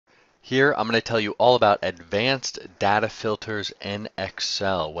Here, I'm going to tell you all about advanced data filters in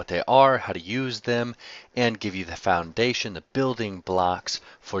Excel, what they are, how to use them, and give you the foundation, the building blocks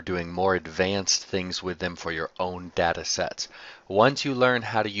for doing more advanced things with them for your own data sets. Once you learn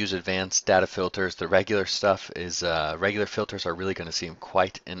how to use advanced data filters, the regular stuff is, regular filters are really going to seem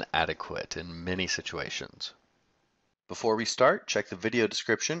quite inadequate in many situations. Before we start, check the video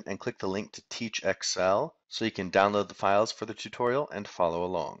description and click the link to Teach Excel so you can download the files for the tutorial and follow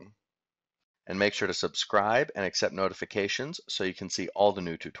along. And make sure to subscribe and accept notifications so you can see all the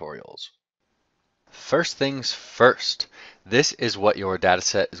new tutorials. First things first, this is what your data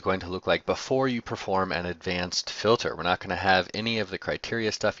set is going to look like before you perform an advanced filter. We're not going to have any of the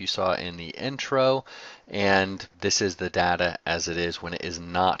criteria stuff you saw in the intro, and this is the data as it is when it is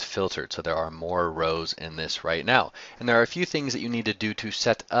not filtered. So there are more rows in this right now. And there are a few things that you need to do to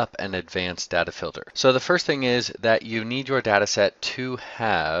set up an advanced data filter. So the first thing is that you need your data set to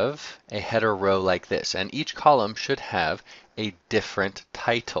have a header row like this, and each column should have a different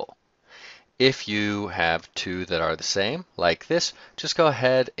title. If you have two that are the same, like this, just go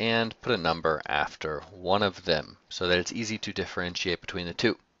ahead and put a number after one of them so that it's easy to differentiate between the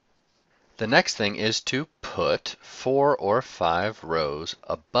two. The next thing is to put 4 or 5 rows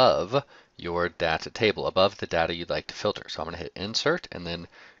above your data table, above the data you'd like to filter. So I'm going to hit Insert and then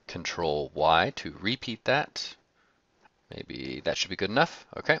Control Y to repeat that. Maybe that should be good enough.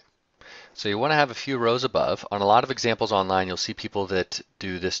 Okay. So you want to have a few rows above. On a lot of examples online, you'll see people that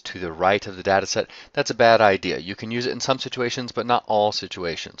do this to the right of the data set. That's a bad idea. You can use it in some situations, but not all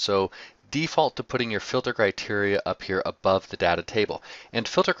situations. So default to putting your filter criteria up here above the data table. And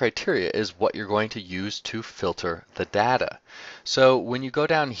filter criteria is what you're going to use to filter the data. So when you go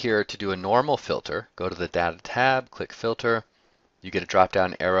down here to do a normal filter, go to the Data tab, click Filter, you get a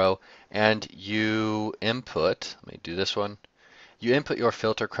drop-down arrow, and you input, let me do this one, you input your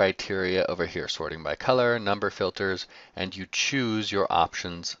filter criteria over here, sorting by color, number filters, and you choose your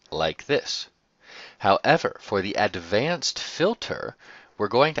options like this. However, for the advanced filter, we're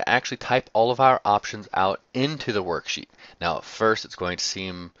going to actually type all of our options out into the worksheet. Now, at first, it's going to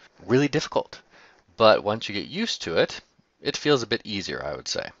seem really difficult, but once you get used to it, it feels a bit easier, I would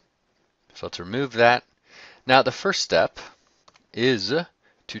say. So let's remove that. Now, the first step is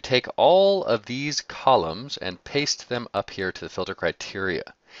to take all of these columns and paste them up here to the filter criteria.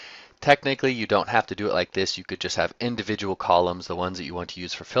 Technically, you don't have to do it like this. You could just have individual columns, the ones that you want to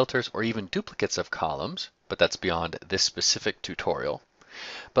use for filters, or even duplicates of columns, but that's beyond this specific tutorial.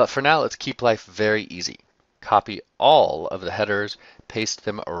 But for now, let's keep life very easy. Copy all of the headers, paste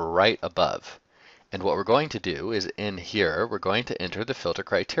them right above. And what we're going to do is in here, we're going to enter the filter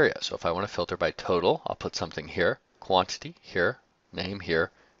criteria. So if I want to filter by total, I'll put something here, quantity here, name here,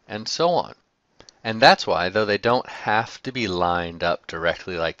 and so on. And that's why, though they don't have to be lined up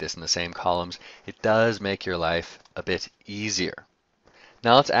directly like this in the same columns, it does make your life a bit easier.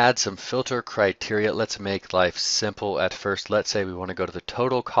 Now let's add some filter criteria. Let's make life simple at first. Let's say we want to go to the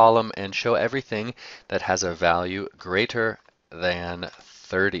total column and show everything that has a value greater than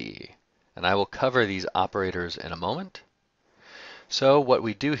 30. And I will cover these operators in a moment. So what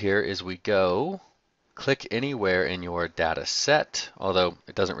we do here is we go click anywhere in your data set, although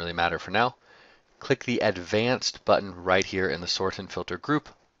it doesn't really matter for now. Click the Advanced button right here in the Sort and Filter group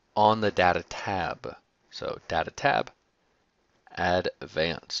on the Data tab. So Data tab, Add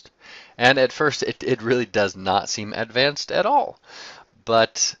Advanced. And at first it really does not seem advanced at all,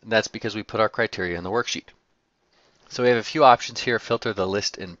 but that's because we put our criteria in the worksheet. So we have a few options here. Filter the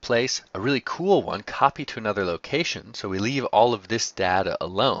list in place. A really cool one, copy to another location. So we leave all of this data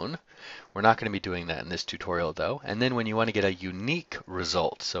alone. We're not going to be doing that in this tutorial though. And then when you want to get a unique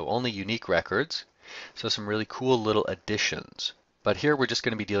result, so only unique records, so some really cool little additions. But here we're just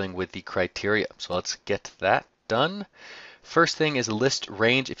going to be dealing with the criteria. So let's get that done. First thing is list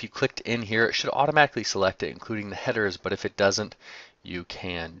range. If you clicked in here, it should automatically select it, including the headers, but if it doesn't, you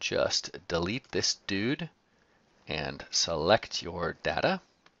can just delete this dude and select your data.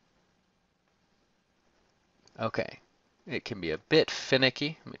 Okay. It can be a bit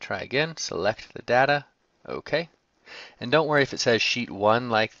finicky. Let me try again. Select the data. Okay. And don't worry if it says sheet 1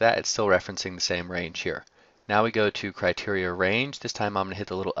 like that, it's still referencing the same range here. Now we go to criteria range. This time I'm going to hit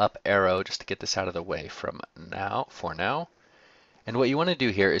the little up arrow just to get this out of the way for now. And what you want to do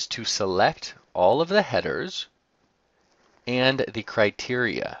here is to select all of the headers and the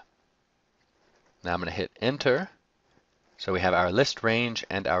criteria. Now I'm going to hit enter. So we have our list range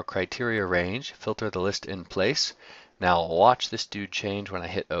and our criteria range. Filter the list in place. Now watch this dude change when I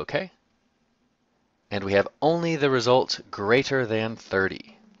hit OK. And we have only the results greater than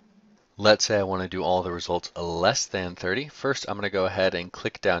 30. Let's say I want to do all the results less than 30. First, I'm going to go ahead and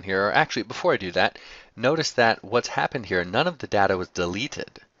click down here. Or actually, before I do that, notice that what's happened here, none of the data was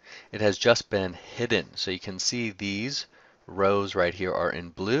deleted. It has just been hidden. So you can see these rows right here are in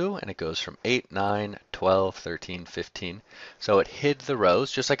blue, and it goes from 8, 9, 12, 13, 15. So it hid the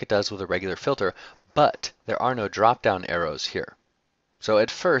rows just like it does with a regular filter, but there are no drop-down arrows here. So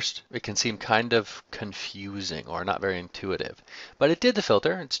at first, it can seem kind of confusing or not very intuitive, but it did the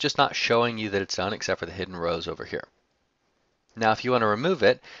filter. It's just not showing you that it's done except for the hidden rows over here. Now, if you want to remove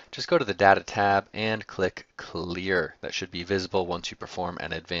it, just go to the Data tab and click Clear. That should be visible once you perform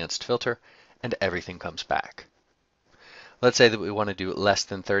an advanced filter, and everything comes back. Let's say that we want to do less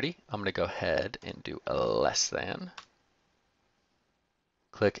than 30. I'm going to go ahead and do a less than.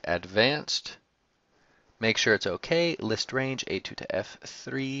 Click Advanced. Make sure it's okay. List range A2 to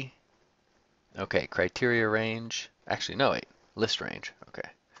F3. Okay, criteria range. Actually, no, wait. List range. Okay.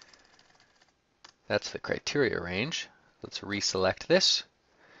 That's the criteria range. Let's reselect this.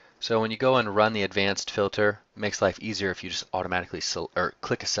 So when you go and run the advanced filter, it makes life easier if you just automatically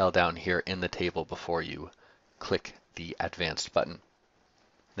click a cell down here in the table before you click the advanced button.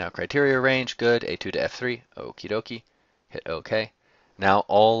 Now criteria range, good. A2 to F3. Okie dokie. Hit OK. Now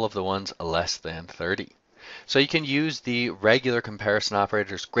all of the ones less than 30. So you can use the regular comparison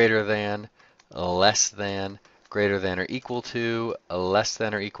operators greater than, less than, greater than or equal to, less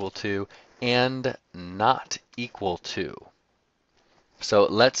than or equal to, and not equal to. So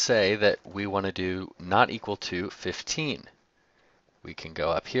let's say that we want to do not equal to 15. We can go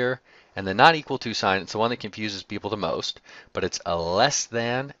up here, and the not equal to sign, it's the one that confuses people the most, but it's a less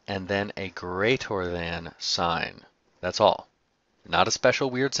than and then a greater than sign. That's all. Not a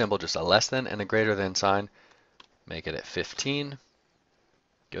special weird symbol, just a less than and a greater than sign. Make it at 15.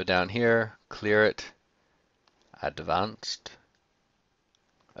 Go down here, clear it, advanced.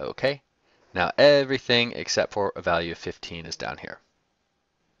 Okay. Now everything except for a value of 15 is down here.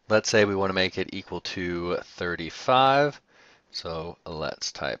 Let's say we want to make it equal to 35. So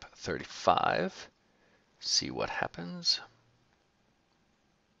let's type 35. See what happens.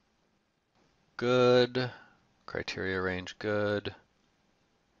 Good. Criteria range good.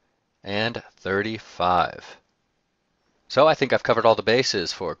 And 35. So I think I've covered all the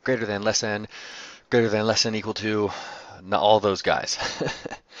bases for greater than, less than, equal to, all those guys.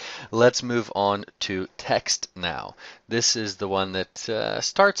 Let's move on to text now. This is the one that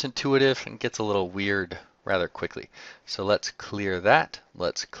starts intuitive and gets a little weird rather quickly. So let's clear that.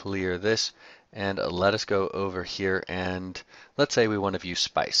 Let's clear this. And let us go over here and let's say we want to view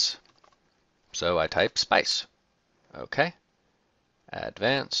spice. So I type spice. Okay.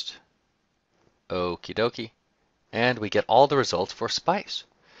 Advanced. Okie dokie. And we get all the results for spice.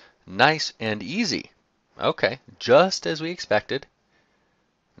 Nice and easy. Okay, just as we expected.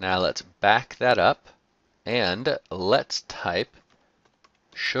 Now let's back that up and let's type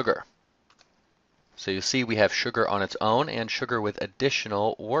sugar. So you see we have sugar on its own and sugar with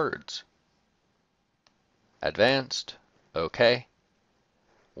additional words. Advanced. Okay.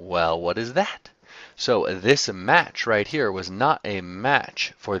 Well, what is that? So this match right here was not a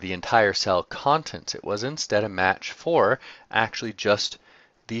match for the entire cell contents. It was instead a match for actually just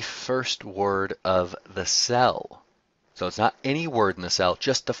the first word of the cell. So it's not any word in the cell,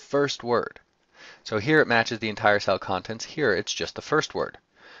 just the first word. So here it matches the entire cell contents. Here it's just the first word.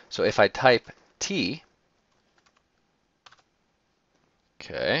 So if I type T,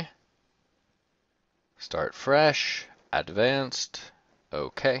 okay, start fresh, advanced,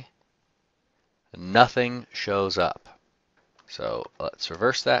 okay, nothing shows up. So let's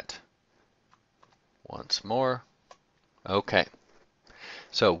reverse that once more. Okay.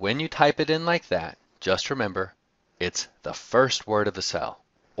 So when you type it in like that, just remember it's the first word of the cell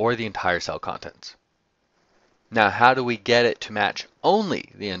or the entire cell contents. Now, how do we get it to match only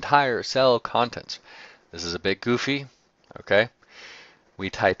the entire cell contents? This is a bit goofy, okay? We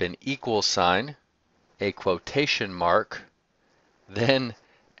type in equal sign, a quotation mark, then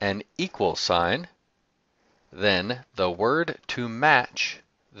an equal sign, then the word to match,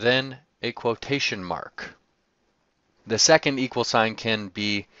 then a quotation mark. The second equal sign can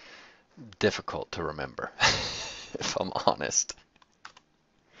be difficult to remember, if I'm honest.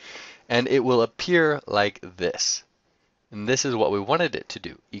 And it will appear like this. And this is what we wanted it to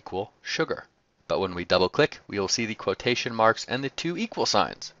do, equal sugar. But when we double click, we will see the quotation marks and the two equal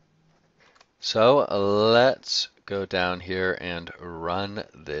signs. So let's go down here and run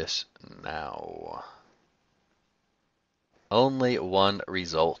this now. Only one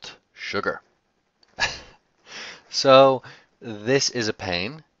result, sugar. So this is a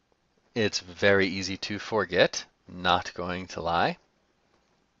pain. It's very easy to forget, not going to lie.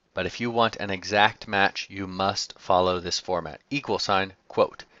 But if you want an exact match, you must follow this format. Equal sign,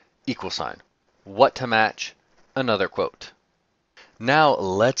 quote, equal sign. What to match? Another quote. Now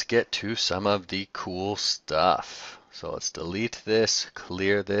let's get to some of the cool stuff. So let's delete this,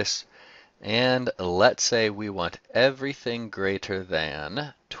 clear this, and let's say we want everything greater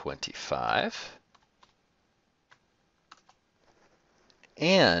than 25.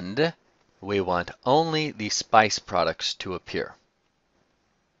 And we want only the spice products to appear.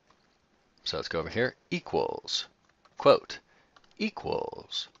 So let's go over here, equals, quote,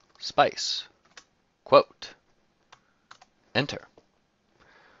 equals, spice, quote, enter.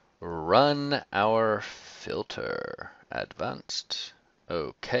 Run our filter, advanced,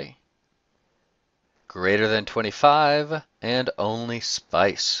 okay. Greater than 25 and only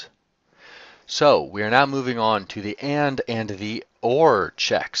spice. So we are now moving on to the and the or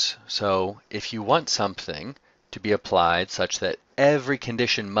checks. So if you want something to be applied such that every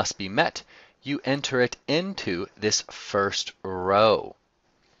condition must be met, you enter it into this first row.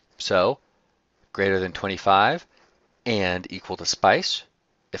 So greater than 25 and equal to spice.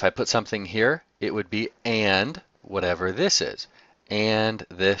 If I put something here, it would be and whatever this is. And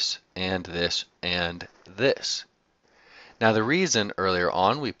this, and this, and this. Now the reason earlier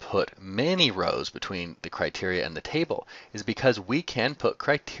on we put many rows between the criteria and the table is because we can put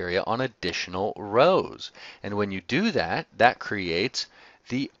criteria on additional rows. And when you do that, that creates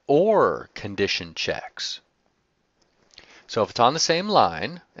the or condition checks. So if it's on the same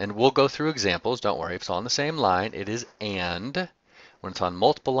line, and we'll go through examples, don't worry, if it's on the same line, it is and. When it's on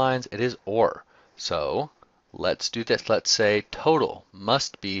multiple lines, it is or. So let's do this. Let's say total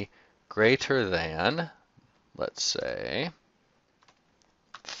must be greater than, let's say,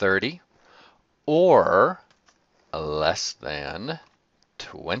 30 or less than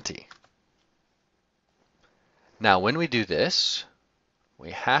 20. Now when we do this, we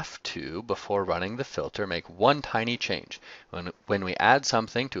have to, before running the filter, make one tiny change. When we add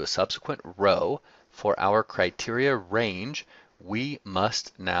something to a subsequent row for our criteria range, we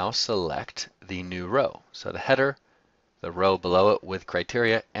must now select the new row. So the header, the row below it with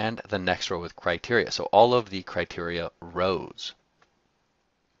criteria, and the next row with criteria. So all of the criteria rows.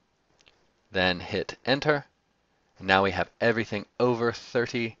 Then hit enter. And now we have everything over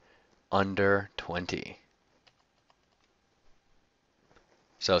 30, under 20.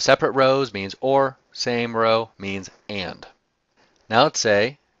 So separate rows means or, same row means and. Now let's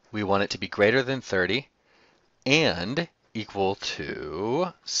say we want it to be greater than 30 and equal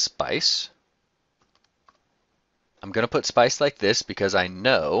to spice. I'm going to put spice like this because I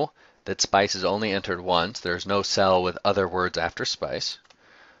know that spice is only entered once. There's no cell with other words after spice.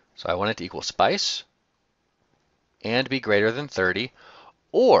 So I want it to equal spice and be greater than 30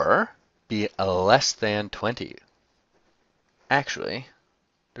 or be less than 20. Actually,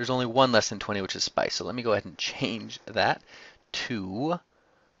 there's only one less than 20, which is spice. So let me go ahead and change that to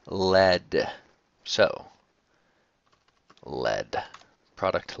lead. So lead,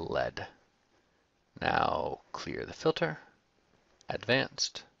 product lead. Now clear the filter,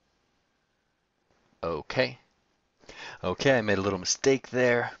 advanced, okay. Okay, I made a little mistake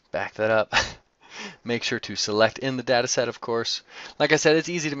there, back that up. Make sure to select in the data set, of course. Like I said, it's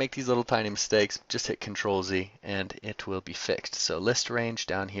easy to make these little tiny mistakes. Just hit Control Z and it will be fixed. So list range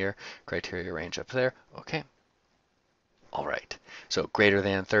down here, criteria range up there, okay. All right, so greater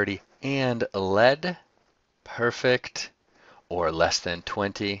than 30 and lead, perfect. Or less than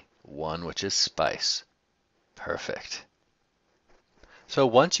 20, one which is spice. Perfect. So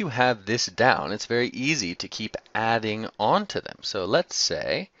once you have this down, it's very easy to keep adding on to them. So let's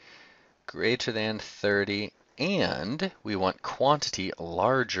say greater than 30 and we want quantity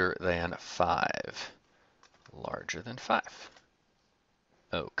larger than 5. Larger than 5.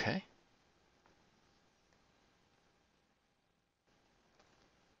 Okay.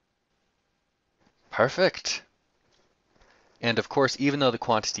 Perfect. And of course, even though the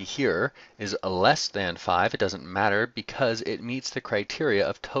quantity here is less than 5, it doesn't matter because it meets the criteria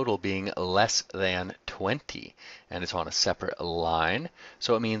of total being less than 20. And it's on a separate line.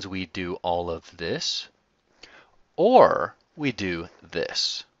 So it means we do all of this, or we do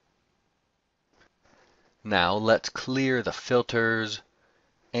this. Now let's clear the filters,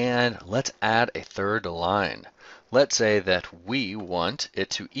 and let's add a third line. Let's say that we want it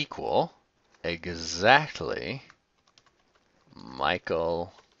to equal exactly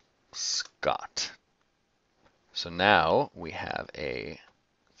Michael Scott. So now we have a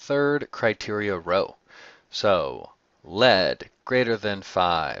third criteria row. So lead greater than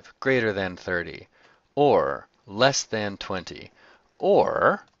 5, greater than 30, or less than 20,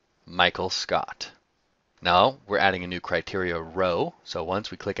 or Michael Scott. Now we're adding a new criteria row. So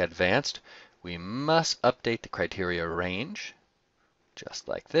once we click advanced, we must update the criteria range, just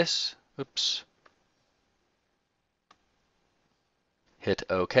like this. Oops. Hit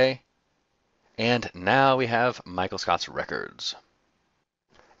OK. And now we have Michael Scott's records.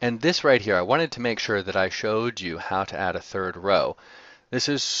 And this right here, I wanted to make sure that I showed you how to add a third row. This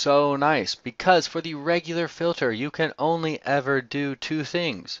is so nice because for the regular filter, you can only ever do two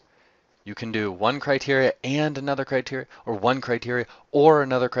things. You can do one criteria and another criteria, or one criteria or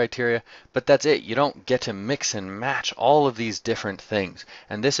another criteria, but that's it. You don't get to mix and match all of these different things.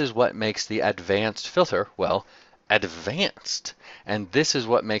 And this is what makes the advanced filter, well, advanced. And this is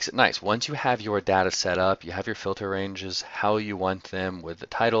what makes it nice. Once you have your data set up, you have your filter ranges, how you want them with the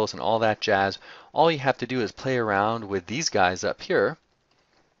titles and all that jazz, all you have to do is play around with these guys up here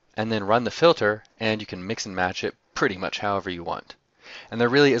and then run the filter, and you can mix and match it pretty much however you want. And there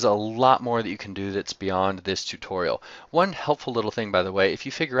really is a lot more that you can do that's beyond this tutorial. One helpful little thing, by the way, if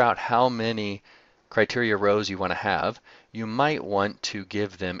you figure out how many criteria rows you want to have, you might want to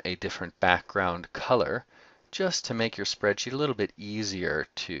give them a different background color just to make your spreadsheet a little bit easier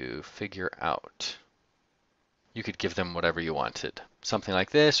to figure out. You could give them whatever you wanted. Something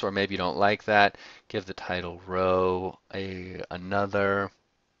like this, or maybe you don't like that. Give the title row another.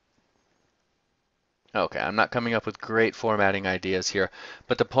 Okay, I'm not coming up with great formatting ideas here,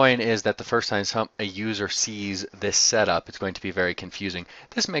 but the point is that the first time a user sees this setup, it's going to be very confusing.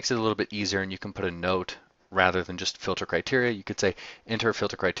 This makes it a little bit easier, and you can put a note rather than just filter criteria. You could say enter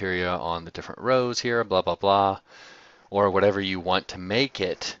filter criteria on the different rows here, blah, blah, blah, or whatever you want to make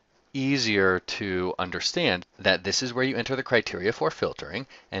it easier to understand that this is where you enter the criteria for filtering,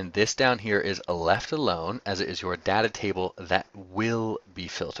 and this down here is left alone as it is your data table that will be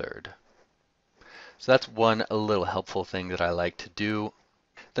filtered. So that's one little helpful thing that I like to do.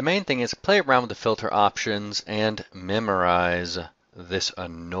 The main thing is play around with the filter options and memorize this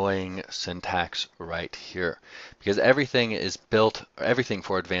annoying syntax right here. Because everything is built, everything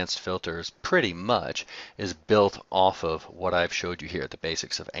for advanced filters pretty much is built off of what I've showed you here, the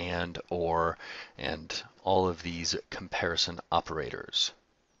basics of and, or, and all of these comparison operators.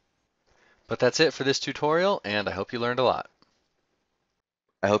 But that's it for this tutorial, and I hope you learned a lot.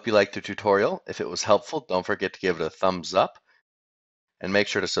 I hope you liked the tutorial. If it was helpful, don't forget to give it a thumbs up and make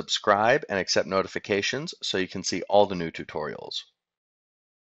sure to subscribe and accept notifications so you can see all the new tutorials.